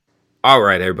All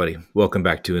right, everybody. Welcome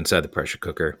back to Inside the Pressure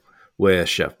Cooker with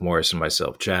Chef Morris and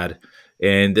myself, Chad.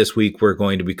 And this week we're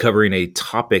going to be covering a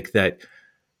topic that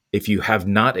if you have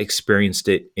not experienced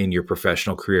it in your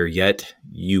professional career yet,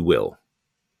 you will.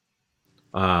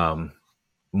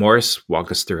 Morris,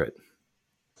 walk us through it.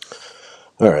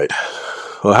 All right.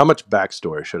 Well, how much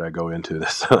backstory should I go into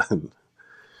this?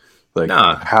 Like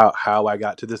Nah, how I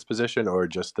got to this position or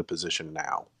just the position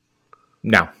now?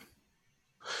 now.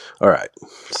 All right.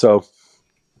 So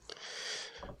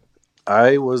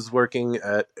I was working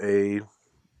at a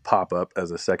pop-up as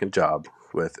a second job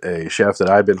with a chef that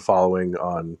I've been following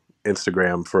on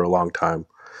Instagram for a long time.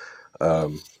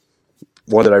 Um,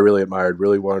 One that I really admired,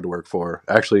 really wanted to work for.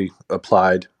 Actually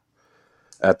applied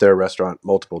at their restaurant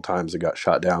multiple times and got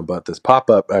shot down, but this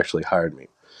pop-up actually hired me.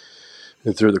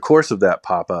 And through the course of that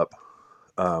pop-up,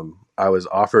 I was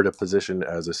offered a position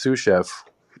as a sous chef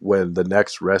when the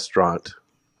next restaurant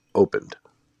opened.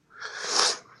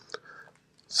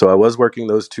 So I was working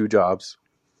those two jobs.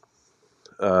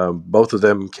 Both of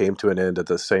them came to an end at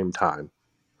the same time.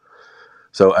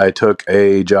 So I took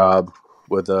a job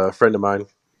with a friend of mine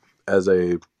as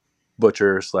a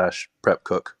butcher slash prep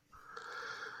cook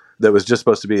that was just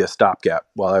supposed to be a stopgap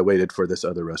while I waited for this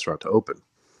other restaurant to open.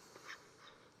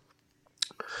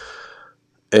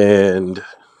 And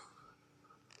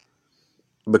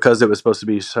because it was supposed to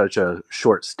be such a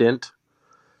short stint,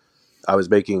 I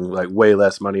was making like way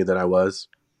less money than I was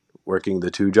working the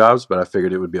two jobs, but I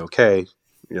figured it would be okay,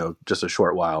 just a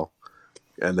short while.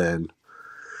 And then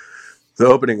the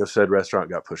opening of said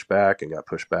restaurant got pushed back and got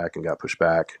pushed back and got pushed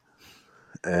back.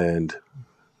 And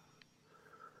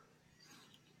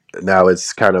now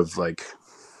it's kind of like,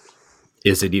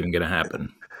 Is it even going to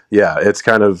happen? yeah, it's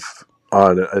kind of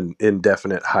on an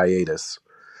indefinite hiatus.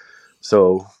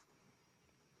 So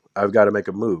I've got to make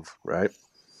a move, right?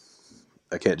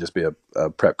 I can't just be a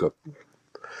prep cook.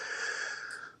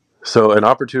 So an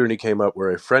opportunity came up where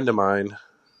a friend of mine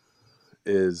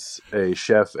is a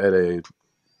chef at a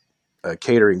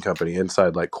catering company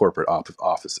inside like corporate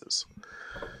offices.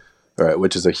 All right,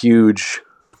 which is a huge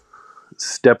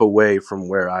step away from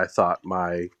where I thought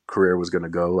my career was going to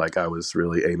go. Like I was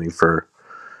really aiming for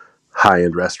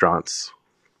high-end restaurants,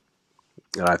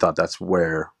 and I thought that's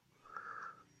where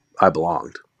I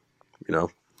belonged, you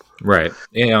know? Right.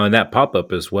 And that pop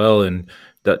up as well. And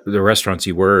the restaurants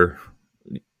you were,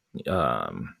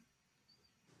 going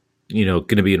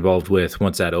to be involved with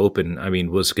once that opened, I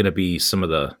mean, was going to be some of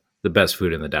the best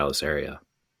food in the Dallas area.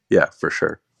 Yeah, for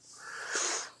sure.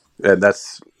 And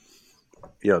that's,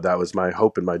 that was my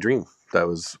hope and my dream. That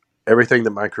was everything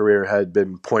that my career had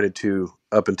been pointed to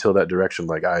up until that direction.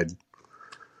 Like I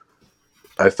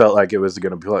felt like it was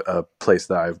going to be a place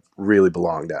that I really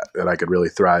belonged at and I could really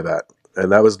thrive at. And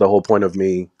that was the whole point of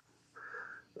me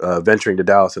venturing to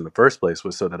Dallas in the first place,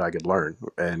 was so that I could learn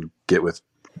and get with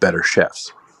better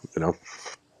chefs, you know?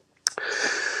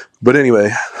 But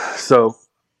anyway, so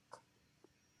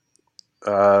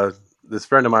this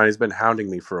friend of mine has been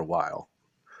hounding me for a while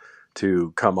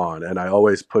to come on, and I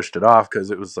always pushed it off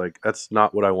because it was like, that's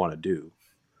not what I want to do.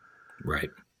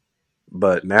 Right.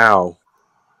 But now,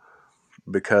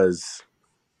 because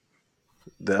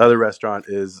the other restaurant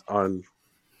is on,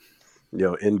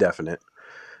 indefinite,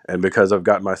 and because I've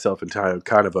gotten myself into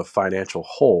kind of a financial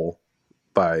hole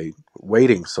by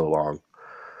waiting so long,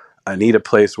 I need a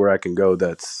place where I can go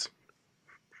that's,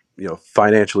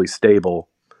 financially stable,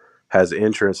 has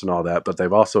insurance and all that, but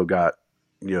they've also got,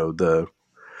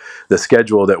 the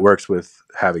schedule that works with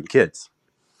having kids.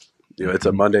 It's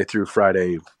a Monday through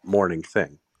Friday morning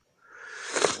thing.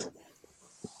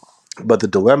 But the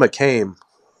dilemma came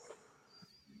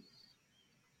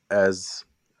as,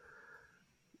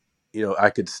 I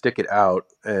could stick it out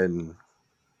and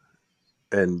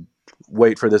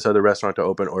wait for this other restaurant to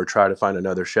open or try to find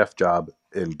another chef job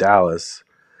in Dallas.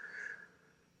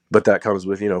 But that comes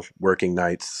with, working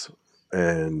nights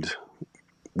and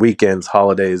weekends,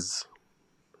 holidays,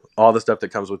 all the stuff that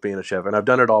comes with being a chef. And I've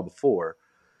done it all before.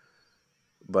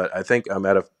 But I think I'm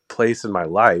at a place in my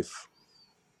life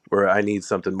where I need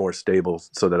something more stable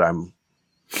so that I'm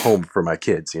home for my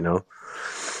kids,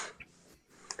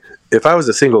 If I was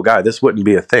a single guy, this wouldn't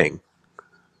be a thing.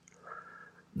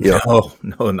 No,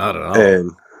 not at all.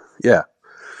 And yeah,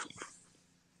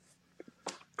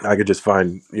 I could just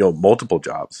find, multiple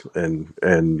jobs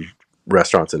and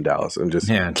restaurants in Dallas and just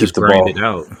keep just the grind ball. it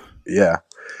out. Yeah.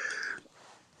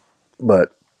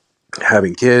 But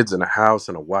having kids and a house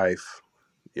and a wife,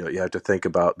 you have to think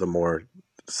about the more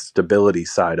stability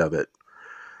side of it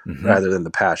rather than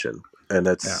the passion. And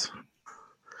that's,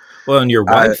 Well, and your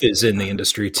wife is in the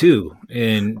industry too,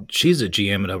 and she's a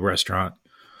GM at a restaurant.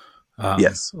 Um,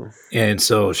 Yes. and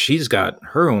so she's got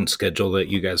her own schedule that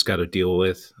you guys got to deal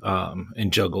with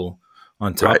and juggle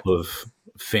on top Right. of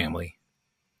family.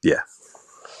 Yeah.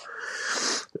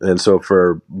 And so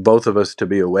for both of us to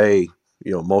be away,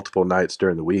 multiple nights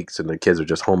during the weeks, and the kids are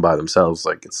just home by themselves,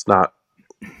 like it's not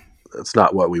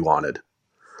what we wanted.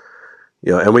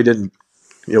 And we didn't.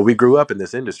 We grew up in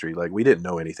this industry, like we didn't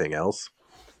know anything else.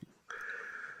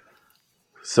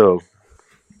 So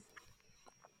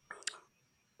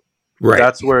Right.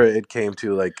 that's where it came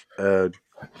to, like,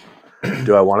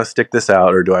 do I want to stick this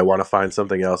out, or do I want to find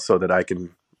something else so that I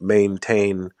can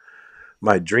maintain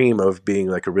my dream of being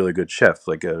like a really good chef,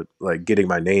 like getting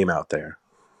my name out there,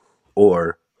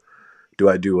 or do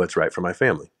I do what's right for my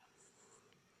family?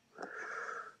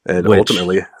 And Which,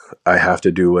 ultimately, I have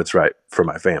to do what's right for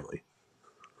my family.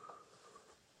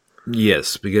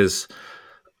 yes, because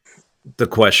the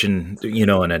question, in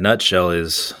a nutshell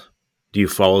is, do you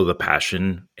follow the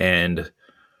passion and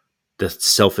the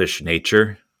selfish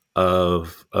nature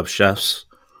of chefs,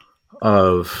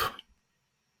 of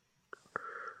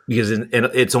because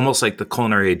it's almost like the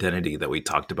culinary identity that we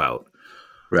talked about,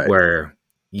 Right. where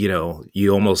you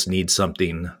almost need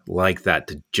something like that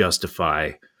to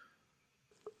justify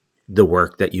the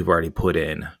work that you've already put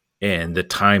in and the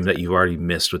time that you've already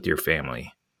missed with your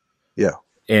family. Yeah.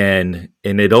 And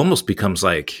it almost becomes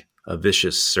like a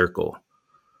vicious circle,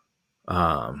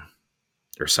 um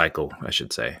or cycle, I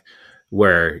should say,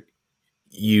 where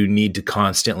you need to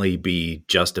constantly be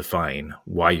justifying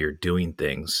why you're doing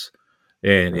things.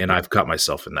 And Mhm. I've caught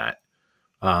myself in that.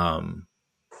 um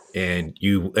and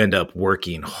you end up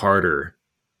working harder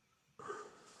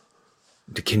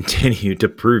to continue to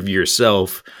prove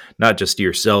yourself, not just to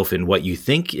yourself and what you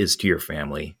think is to your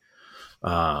family,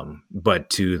 but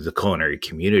to the culinary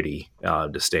community,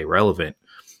 to stay relevant.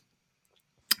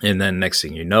 And then next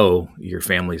thing you know, your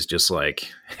family's just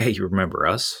like, hey, you remember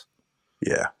us?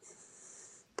 Yeah.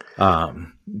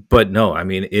 But no, I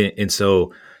mean, and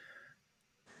so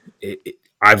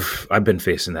I've been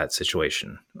facing that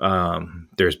situation.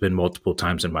 There's been multiple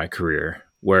times in my career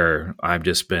where I've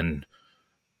just been,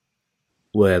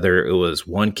 whether it was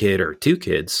one kid or two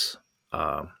kids,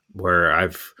 where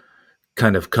I've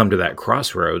kind of come to that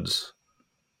crossroads.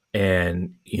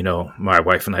 And my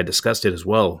wife and I discussed it as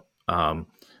well. And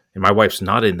my wife's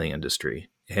not in the industry,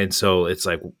 and so it's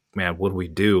like, man, what do we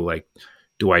do? Like,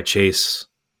 do I chase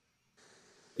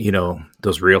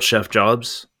those real chef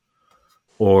jobs,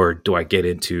 or do I get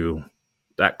into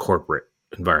that corporate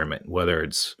environment, whether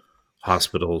it's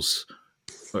hospitals,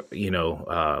 or,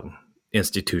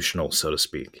 institutional, so to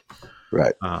speak.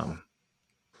 Right. Um,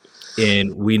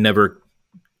 and we never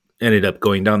ended up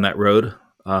going down that road.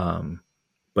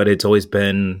 But it's always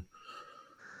been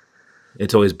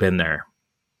there.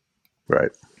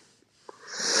 Right.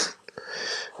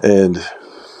 And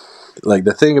like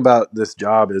the thing about this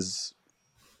job is,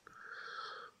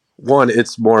 one,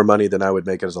 it's more money than I would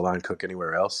make as a line cook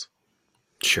anywhere else.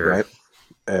 Sure. Right.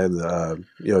 And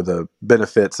the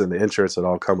benefits and the insurance that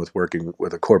all come with working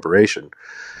with a corporation,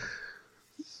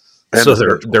 and So the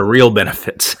they're schedule. real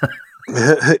benefits,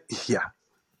 Yeah.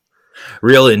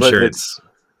 real But insurance.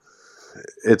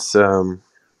 it's I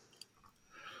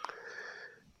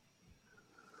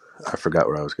forgot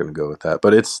where I was going to go with that,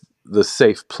 but it's the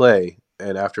safe play.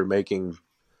 And after making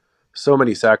so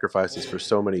many sacrifices for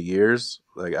so many years,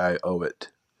 like, I owe it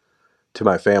to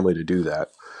my family to do that.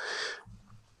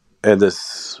 And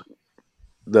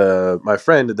the my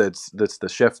friend that's the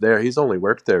chef there, he's only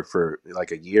worked there for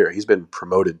like a year. He's been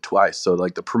promoted twice. So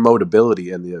like the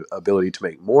promotability and the ability to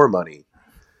make more money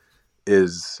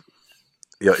is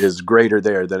is greater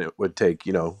there than it would take,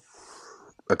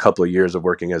 a couple of years of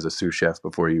working as a sous chef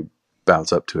before you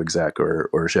bounce up to exec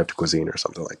or chef de cuisine or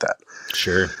something like that.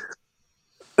 Sure.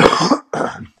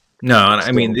 No, and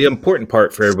I mean, So the important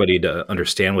part for everybody to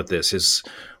understand with this is,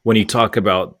 when you talk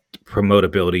about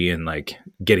promotability and like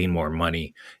getting more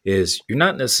money, is you're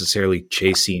not necessarily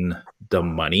chasing the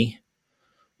money,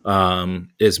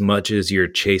 as much as you're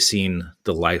chasing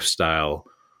the lifestyle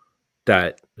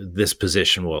that this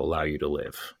position will allow you to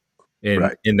live. And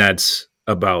right. and that's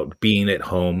about being at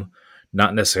home,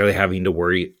 not necessarily having to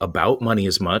worry about money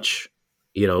as much,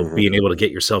 Hmm. being able to get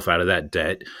yourself out of that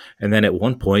debt. And then at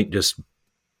one point, just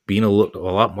being a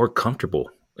lot more comfortable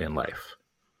in life.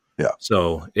 Yeah.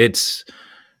 So it's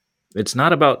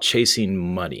not about chasing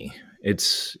money.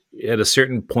 It's at a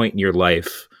certain point in your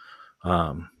life,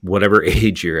 whatever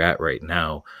age you're at right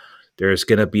now, there's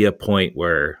going to be a point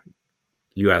where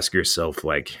you ask yourself,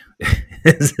 like,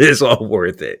 is this all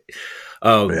worth it?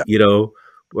 Yeah.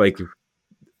 Like,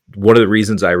 one of the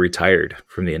reasons I retired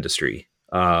from the industry,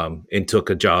 and took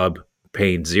a job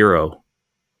paying zero,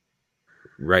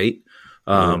 right?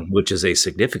 Mhm. Which is a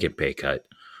significant pay cut,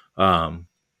 um,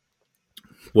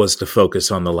 was to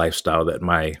focus on the lifestyle that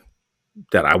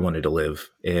I wanted to live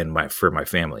in for my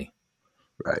family.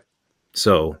 Right.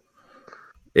 So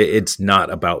it's not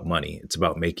about money; it's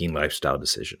about making lifestyle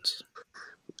decisions.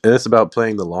 And it's about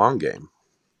playing the long game,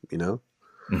 you know?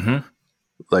 Hmm.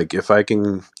 Like if I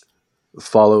can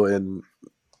follow in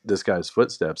this guy's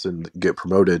footsteps and get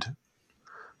promoted,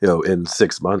 in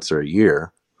 6 months or a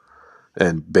year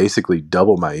and basically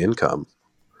double my income,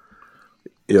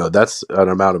 that's an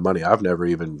amount of money I've never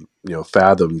even,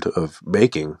 fathomed of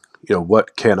making.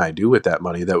 What can I do with that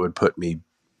money that would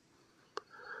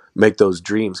make those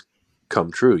dreams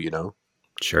come true?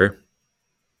 Sure.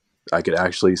 I could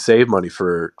actually save money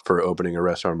for opening a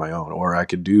restaurant of my own, or I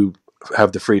could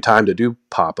have the free time to do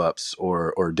pop-ups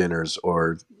or dinners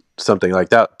or something like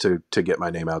that to get my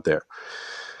name out there.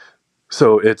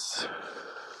 So it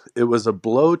was a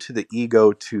blow to the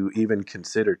ego to even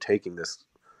consider taking this,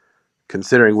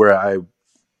 considering where I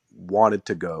wanted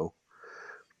to go,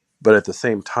 but at the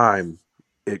same time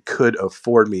it could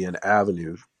afford me an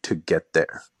avenue to get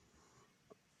there.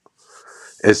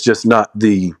 It's just not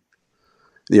the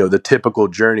typical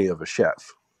journey of a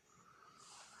chef.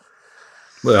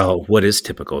 Well, what is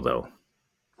typical though?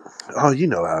 Oh, you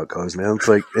know how it goes, man. It's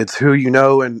like it's who you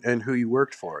know and who you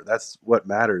worked for. That's what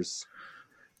matters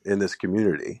in this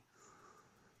community.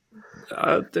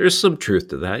 There's some truth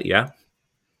to that. Yeah.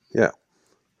 Yeah.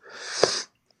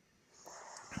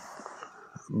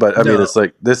 But I mean, No. it's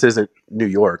like this isn't New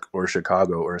York or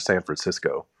Chicago or San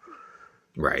Francisco.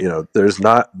 Right. There's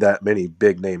not that many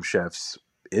big name chefs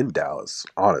in Dallas,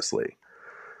 honestly.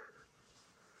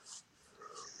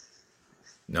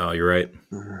 No, you're right.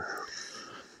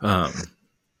 Um,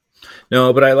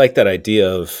 no, but I like that idea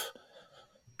of,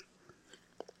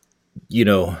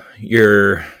 you've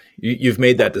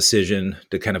made that decision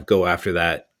to kind of go after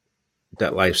that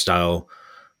lifestyle,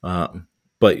 um,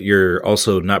 but you're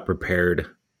also not prepared,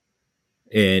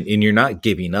 and you're not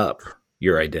giving up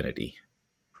your identity,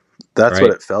 That's what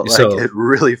right? it felt like. So, It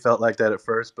really felt like that at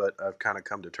first, but I've kind of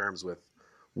come to terms with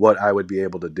what I would be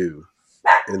able to do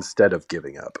instead of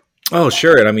giving up. oh,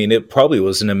 sure. And I mean, it probably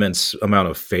was an immense amount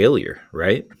of failure,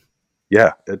 right?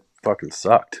 Yeah, it fucking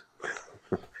sucked.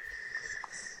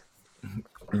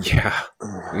 Yeah,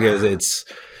 because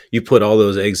you put all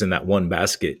those eggs in that one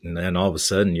basket, and then all of a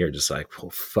sudden you're just like, oh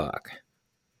fuck.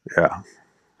 Yeah.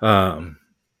 Um,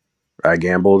 I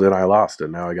gambled and I lost,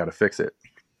 and now I got to fix it.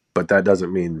 But that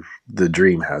doesn't mean the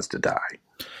dream has to die.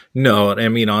 no, I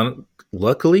mean,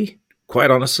 luckily,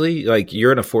 quite honestly, like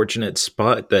you're in a fortunate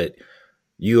spot that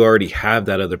you already have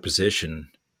that other position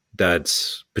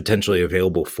that's potentially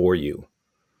available for you.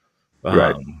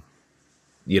 Right. Um,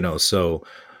 so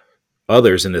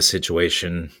others in this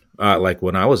situation, like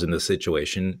when I was in this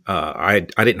situation, I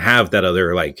didn't have that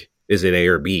other, like, is it A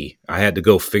or B? I had to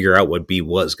go figure out what B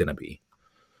was going to be.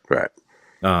 Right.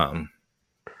 Um,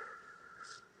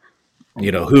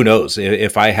 who knows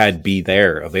if I had B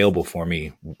there available for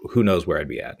me, who knows where I'd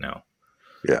be at now.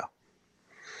 Yeah.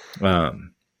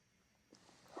 Um,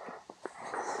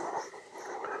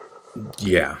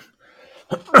 yeah.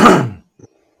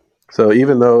 So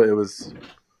even though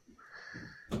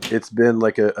it's been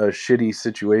like a shitty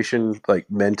situation, like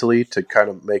mentally, to kind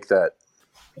of make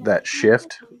that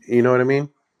shift. You know what I mean?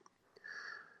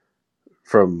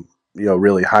 From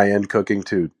really high end cooking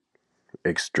to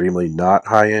extremely not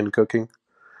high end cooking.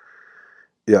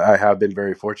 Yeah, I have been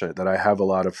very fortunate that I have a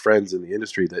lot of friends in the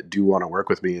industry that do want to work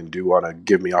with me and do want to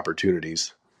give me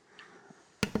opportunities.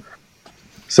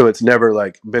 So it's never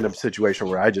like been a situation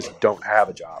where I just don't have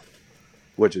a job,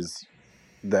 which is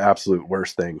the absolute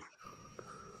worst thing.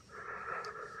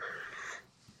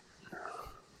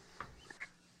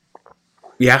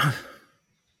 Yeah.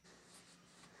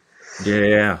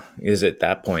 Yeah. Is at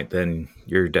that point, then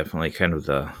you're definitely kind of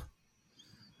the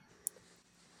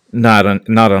not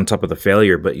on top of the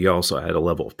failure, but you also had a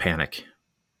level of panic.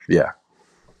 Yeah.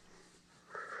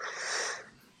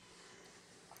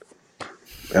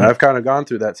 And I've kind of gone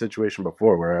through that situation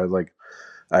before where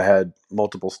I had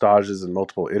multiple stages and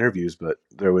multiple interviews, but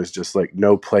there was just like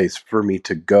no place for me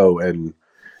to go and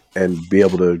be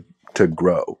able to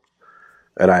grow.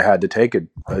 And I had to take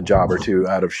a job or two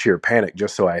out of sheer panic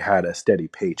just so I had a steady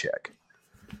paycheck.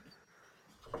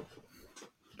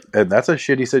 And that's a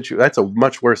shitty situation. That's a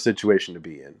much worse situation to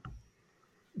be in.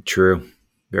 True.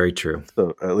 Very true.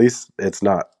 So at least it's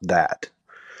not that.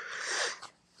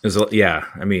 Yeah,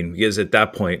 I mean, because at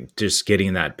that point, just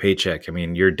getting that paycheck, I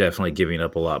mean, you're definitely giving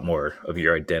up a lot more of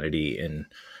your identity, and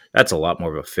that's a lot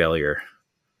more of a failure.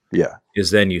 Yeah.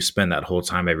 is then you spend that whole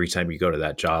time every time you go to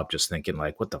that job just thinking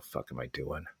like, what the fuck am I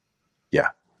doing? Yeah.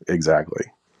 Exactly.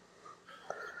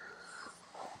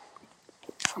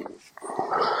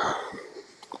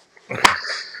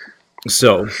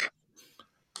 So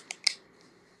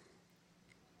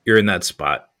you're in that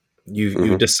spot. You've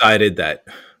Hmm. decided that,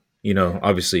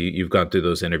 obviously you've gone through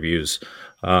those interviews,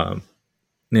 um,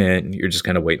 and you're just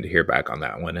kind of waiting to hear back on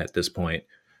that one at this point.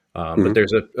 But Hmm.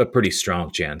 there's a pretty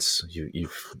strong chance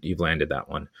you've landed that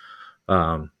one.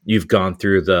 You've gone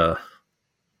through the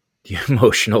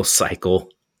emotional cycle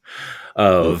Hmm.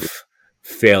 of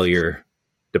failure,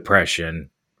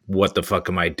 depression. What the fuck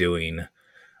am I doing?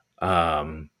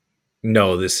 Um,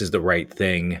 no, this is the right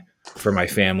thing for my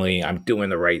family. I'm doing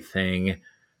the right thing.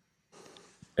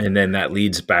 And then that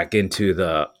leads back into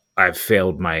the I've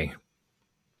failed myself,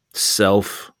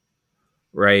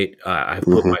 right? I've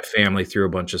put Hmm. my family through a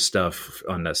bunch of stuff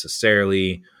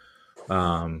unnecessarily.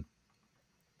 Um,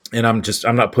 and I'm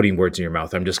not putting words in your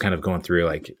mouth. I'm just kind of going through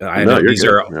like, I No, know you're these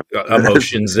good. are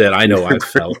emotions that I know I've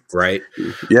felt, right?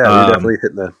 Yeah, you're Um, definitely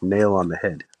hitting the nail on the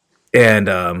head. and,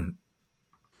 um,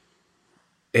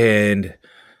 and,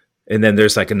 and then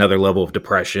there's like another level of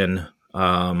depression,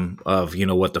 of,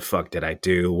 what the fuck did I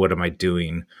do? What am I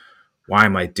doing? Why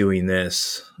am I doing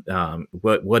this?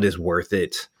 What is worth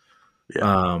it? Yeah.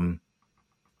 Um,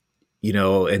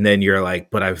 and then you're like,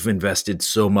 but I've invested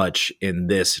so much in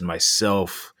this and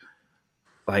myself,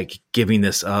 like giving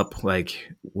this up,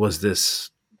 like,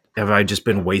 have I just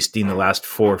been wasting the last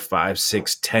 4, 5,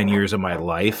 6, 10 years of my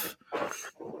life?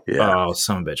 Yeah. Oh,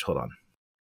 son of a bitch, hold on.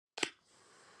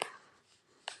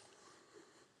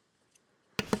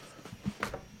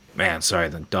 Man, sorry,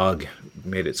 the dog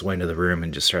made its way into the room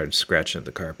and just started scratching at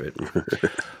the carpet.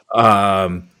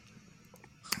 Um,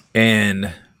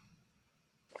 and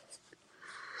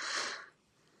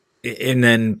and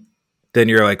then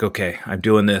you're like, okay, I'm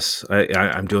doing this.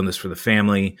 I'm doing this for the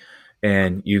family,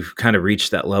 and you've kind of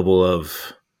reached that level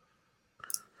of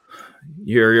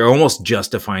you're almost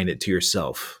justifying it to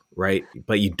yourself, right?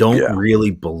 But you don't Yeah.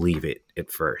 really believe it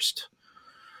at first.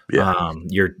 Yeah.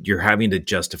 You're having to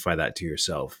justify that to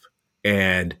yourself,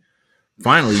 and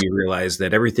finally you realize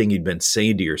that everything you'd been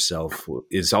saying to yourself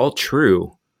is all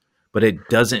true, but it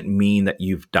doesn't mean that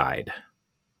you've died.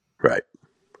 Right.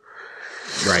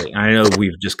 Right. I know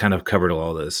we've just kind of covered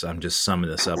all this. I'm just summing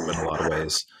this up in a lot of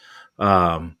ways.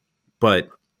 Um, but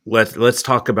let's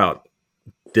talk about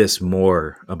this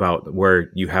more about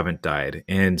where you haven't died.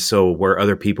 And so where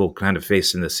other people kind of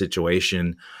face in this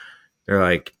situation, they're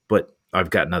like, but I've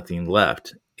got nothing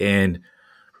left. And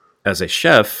as a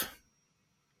chef,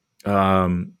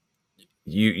 um,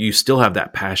 you still have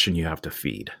that passion you have to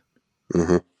feed.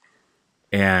 Hmm.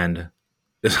 And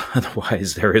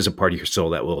otherwise there is a part of your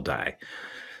soul that will die.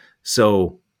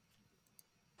 So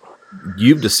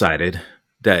you've decided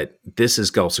that this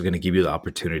is also going to give you the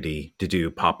opportunity to do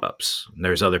pop-ups.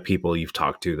 There's other people you've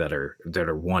talked to that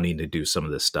are wanting to do some of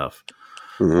this stuff.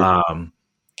 Hmm. Um,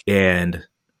 and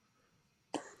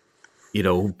you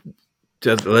know,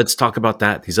 let's talk about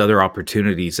that. These other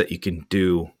opportunities that you can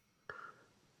do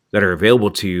that are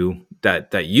available to you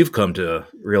that you've come to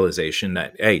realization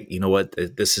that, hey, you know what,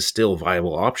 this is still a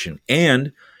viable option.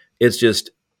 And it's just,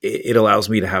 it allows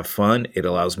me to have fun. It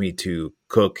allows me to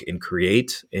cook and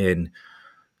create and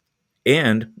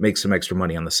make some extra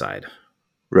money on the side.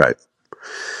 Right.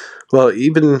 Well,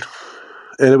 even,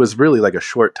 and it was really like a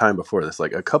short time before this,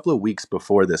 like a couple of weeks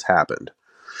before this happened.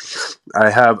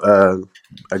 I have a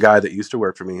guy that used to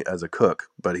work for me as a cook,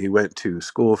 but he went to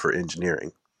school for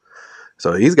engineering.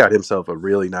 So he's got himself a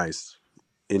really nice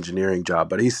engineering job,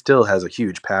 but he still has a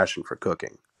huge passion for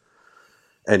cooking.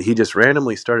 And he just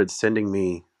randomly started sending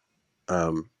me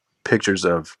um, pictures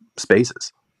of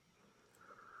spaces.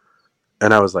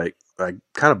 And I was like, I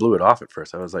kind of blew it off at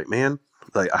first. I was like, man,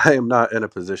 like I am not in a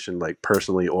position, like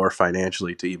personally or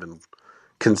financially, to even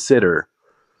consider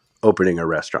opening a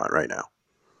restaurant right now.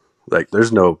 Like,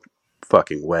 there's no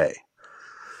fucking way.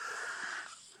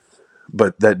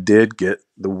 But that did get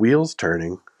the wheels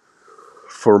turning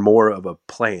for more of a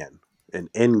plan, an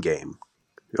end game.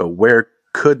 Where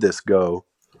could this go,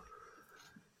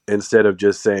 instead of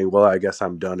just saying, well, I guess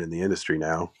I'm done in the industry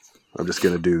now. I'm just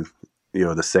going to do,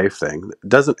 the safe thing. It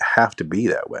doesn't have to be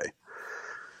that way.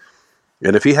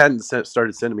 And if he hadn't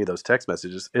started sending me those text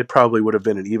messages, it probably would have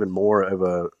been an even more of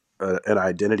an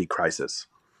identity crisis,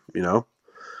 you know?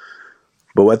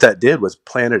 But what that did was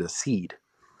planted a seed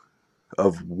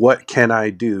of what can I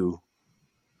do,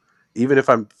 even if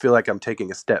I feel like I'm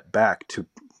taking a step back, to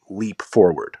leap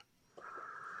forward.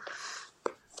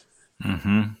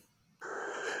 Mm-hmm.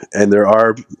 And there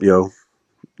are,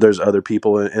 there's other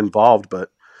people involved,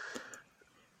 but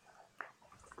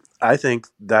I think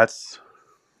that's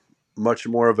much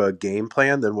more of a game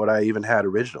plan than what I even had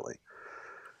originally.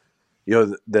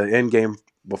 The end game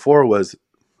before was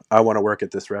I want to work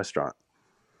at this restaurant.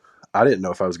 I didn't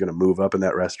know if I was going to move up in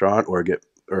that restaurant or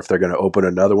if they're going to open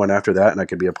another one after that and I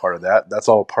could be a part of that. That's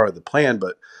all part of the plan,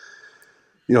 but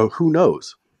who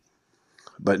knows?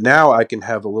 But now I can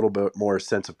have a little bit more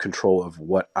sense of control of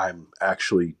what I'm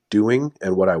actually doing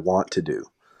and what I want to do.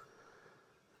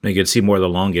 You can see more of the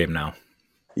long game now.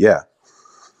 Yeah.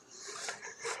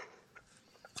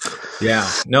 Yeah,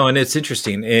 no, and it's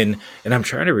interesting, and I'm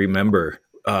trying to remember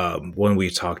when we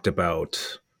talked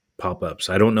about pop ups.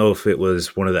 I don't know if it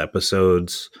was one of the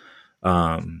episodes,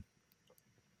 um,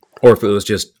 or if it was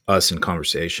just us in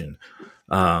conversation.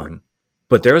 Um,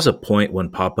 but there was a point when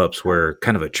pop ups were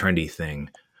kind of a trendy thing,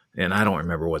 and I don't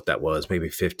remember what that was. Maybe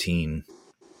 15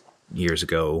 years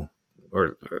ago,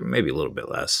 or maybe a little bit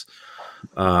less.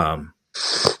 Um,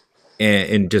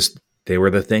 and just they were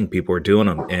the thing. People were doing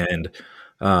them,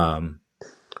 um,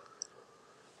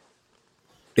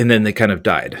 and then they kind of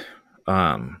died.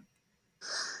 Um,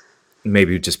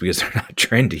 Maybe just because they're not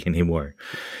trendy anymore.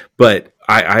 But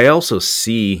I also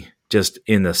see just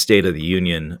in the state of the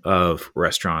union of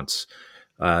restaurants,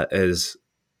 as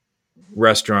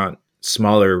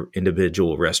smaller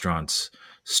individual restaurants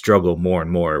struggle more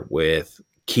and more with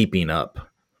keeping up,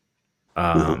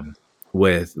 Mm-hmm. um,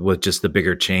 with just the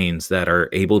bigger chains that are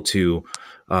able to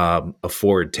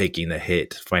afford taking the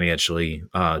hit financially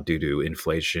due to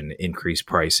inflation, increased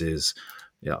prices.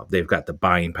 They've got the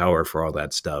buying power for all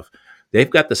that stuff. They've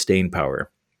got the staying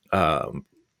power um,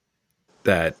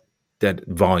 that that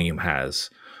volume has,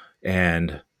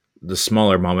 and the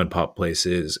smaller mom and pop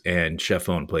places and chef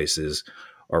owned places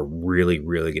are really,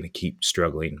 really going to keep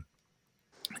struggling.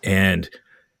 And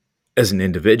as an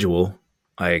individual,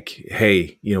 like,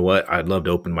 hey, you know what? I'd love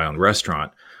to open my own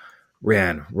restaurant.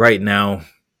 Man, right now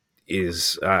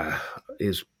is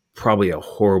probably a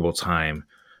horrible time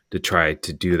to try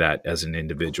to do that as an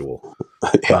individual.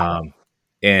 Yeah.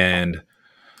 And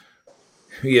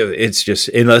it's just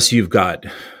unless you've got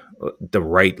the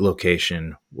right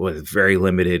location with very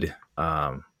limited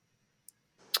what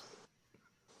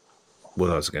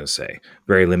I was going to say,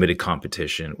 very limited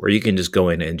competition where you can just go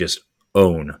in and just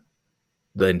own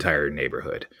the entire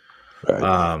neighborhood. Right.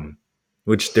 Um,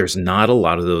 which there's not a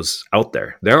lot of those out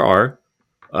there. There are,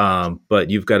 but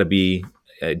you've got to be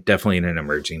definitely in an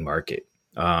emerging market.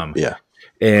 Um, Yeah.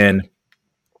 and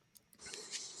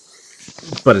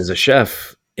but as a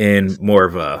chef in more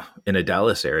of a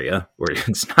Dallas area where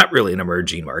it's not really an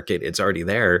emerging market, it's already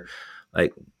there.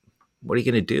 Like, what are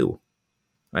you going to do?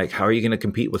 Like, how are you going to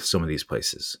compete with some of these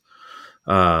places?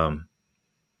 Um,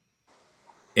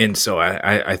 and so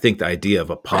I think the idea of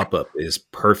a pop up is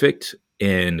perfect,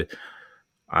 and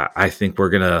I think we're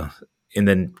gonna in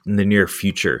the near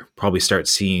future probably start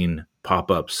seeing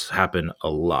pop ups happen a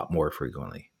lot more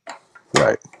frequently.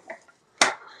 Right.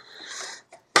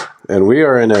 And we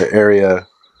are in an area,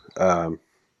 um,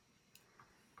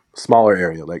 smaller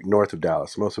area, like north of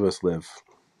Dallas. Most of us live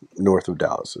north of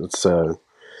Dallas. And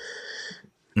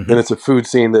Hmm. it's a food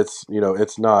scene that's,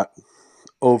 it's not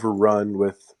overrun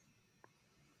with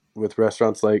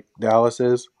restaurants like Dallas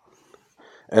is.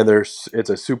 And it's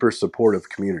a super supportive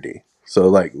community. So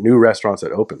like new restaurants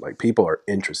that open, like people are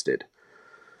interested.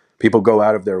 People go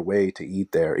out of their way to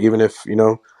eat there, even if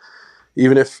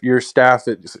your staff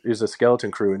is a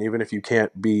skeleton crew, and even if you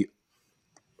can't be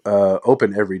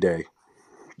open every day,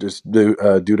 just due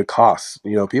to costs.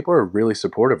 People are really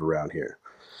supportive around here,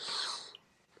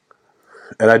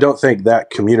 and I don't think that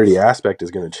community aspect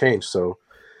is going to change. So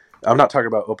I'm not talking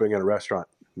about opening a restaurant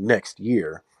next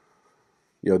year.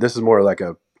 This is more like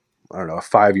I don't know, a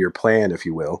 5-year plan, if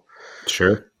you will.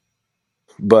 Sure.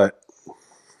 But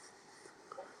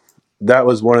that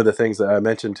was one of the things that I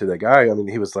mentioned to the guy. I mean,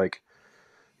 he was like,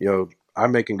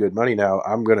 I'm making good money now.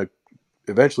 I'm going to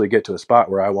eventually get to a spot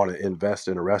where I want to invest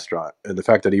in a restaurant. And the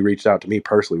fact that he reached out to me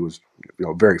personally was,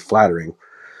 very flattering.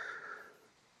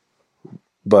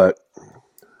 But,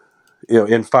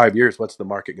 in 5 years, what's the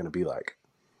market going to be like?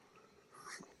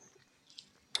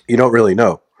 You don't really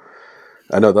know.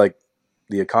 I know like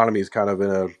the economy is kind of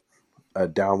in a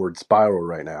downward spiral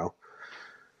right now.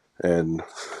 And,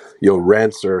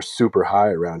 rents are super high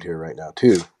around here right now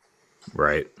too.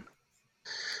 Right.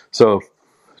 So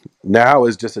now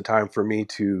is just a time for me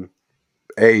to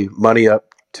money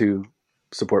up to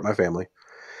support my family,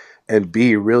 and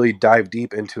B, really dive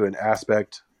deep into an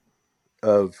aspect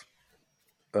of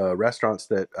restaurants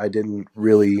that I didn't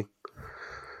really.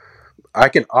 I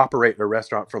can operate a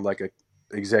restaurant from like a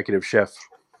executive chef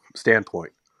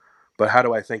standpoint, but how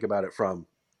do I think about it from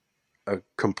a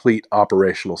complete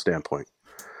operational standpoint.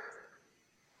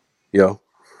 You know,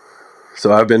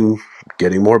 so I've been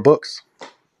getting more books.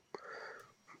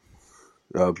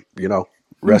 You know,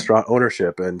 Hmm. restaurant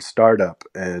ownership and startup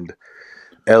and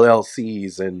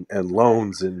LLCs and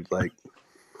loans and like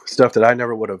stuff that I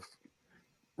never would have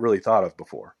really thought of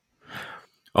before.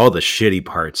 All the shitty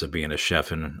parts of being a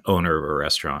chef and owner of a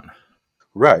restaurant,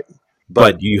 Right.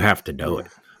 But but you have to know yeah,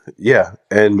 it. yeah.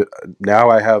 And now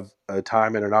I have a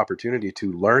time and an opportunity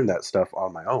to learn that stuff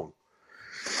on my own.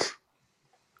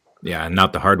 Yeah, and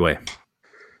not the hard way.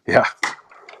 Yeah.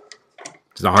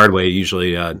 The hard way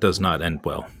usually does not end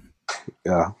well.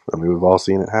 Yeah. I mean, we've all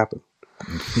seen it happen.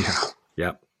 Yeah.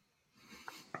 Yep.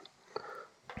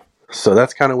 So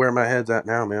that's kind of where my head's at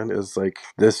now, man. Is like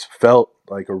this felt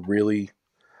like a really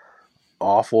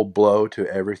awful blow to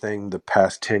everything the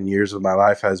past 10 years of my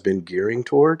life has been gearing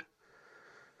toward.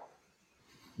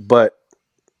 But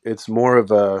it's more of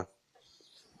a,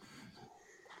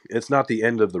 it's not the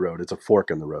end of the road, it's a fork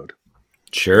in the road. You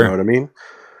know Sure. what I mean?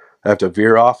 I have to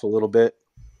veer off a little bit,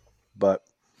 but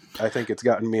I think it's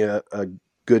gotten me a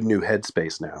good new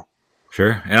headspace now.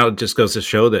 Sure. And it just goes to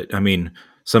show that, I mean,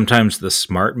 sometimes the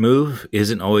smart move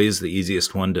isn't always the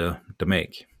easiest one to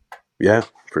make. Yeah,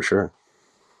 for sure.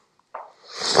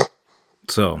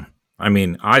 So, I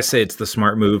mean, I say it's the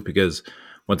smart move because,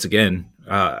 once again,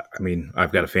 I mean,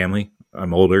 I've got a family.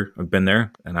 I'm older. I've been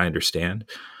there, and I understand.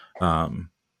 Um,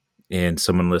 and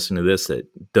someone listening to this that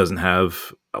doesn't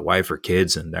have a wife or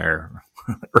kids in their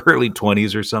early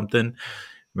 20s or something,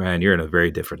 man, you're in a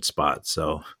very different spot.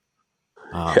 So,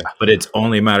 Yeah. but it's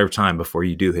only a matter of time before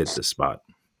you do hit this spot.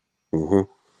 Hmm.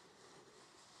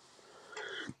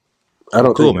 I Well,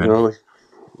 don't cool, think, you man. know,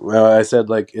 well, I said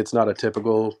like it's not a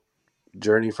typical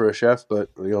journey for a chef, but,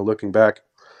 you know, looking back,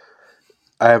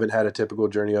 I haven't had a typical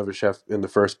journey of a chef in the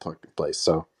first place.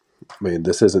 So, I mean,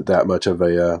 this isn't that much of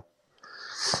a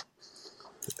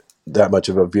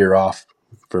veer off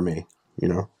for me, you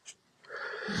know?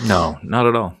 No, not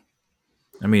at all.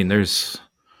 I mean, there's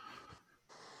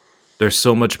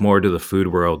so much more to the food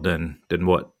world than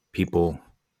what people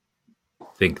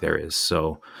think there is.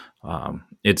 So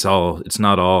it's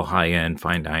not all high end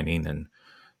fine dining, and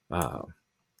uh,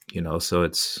 so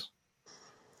it's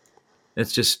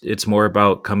just it's more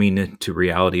about coming into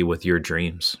reality with your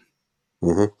dreams.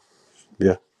 Hmm.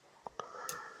 Yeah.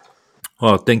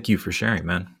 Well, thank you for sharing,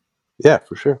 man. Yeah,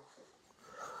 for sure.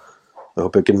 I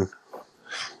hope it can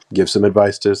give some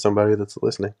advice to somebody that's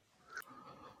listening.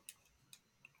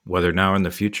 Whether now or in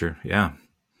the future, yeah.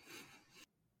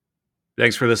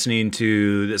 Thanks for listening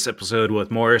to this episode with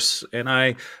Morris and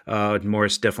I.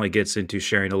 Morris definitely gets into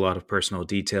sharing a lot of personal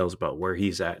details about where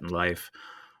he's at in life.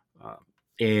 Uh,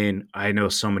 and I know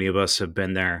so many of us have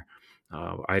been there.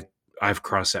 I've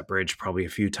crossed that bridge probably a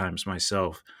few times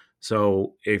myself.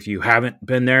 So if you haven't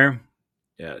been there,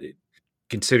 uh,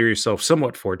 consider yourself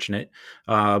somewhat fortunate.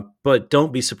 But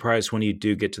don't be surprised when you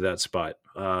do get to that spot.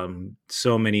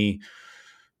 So many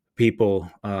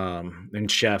people and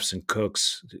chefs and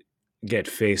cooks get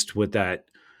faced with that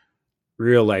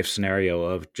real life scenario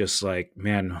of just like,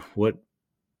 man, what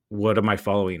am I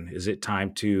following? Is it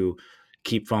time to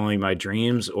keep following my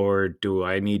dreams, or do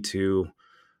I need to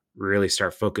really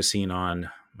start focusing on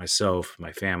myself,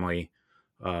 my family,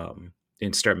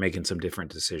 and start making some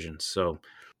different decisions? So,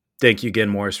 thank you again,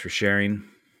 Morris, for sharing.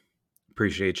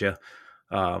 Appreciate you,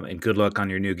 and good luck on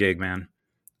your new gig, man.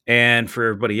 And for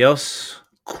everybody else,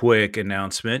 quick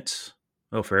announcement.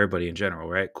 Well, for everybody in general,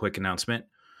 right? Quick announcement.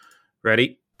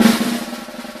 Ready?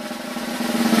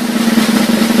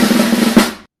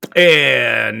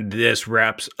 And this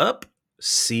wraps up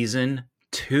season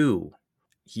 2.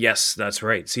 Yes, that's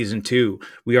right. Season 2.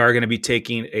 We are going to be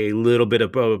taking a little bit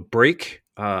of a break.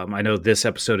 I know this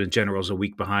episode in general is a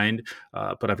week behind,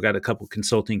 but I've got a couple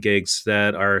consulting gigs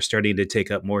that are starting to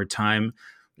take up more time.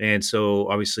 And so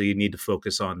obviously you need to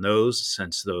focus on those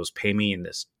since those pay me and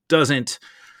this doesn't.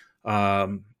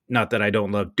 Not that I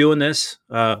don't love doing this,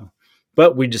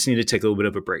 but we just need to take a little bit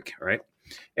of a break. All right.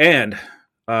 And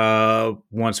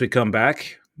once we come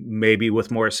back, maybe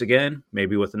with Morris again,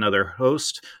 maybe with another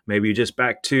host, maybe just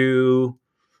back to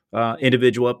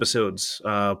individual episodes.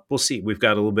 We'll see. We've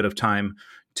got a little bit of time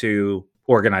to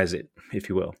organize it, if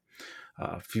you will.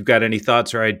 If you've got any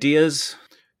thoughts or ideas,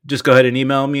 just go ahead and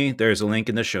email me. There's a link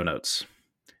in the show notes.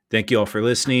 Thank you all for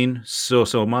listening so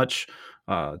much.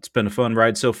 It's been a fun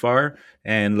ride so far,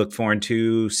 and look forward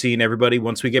to seeing everybody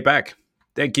once we get back.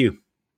 Thank you.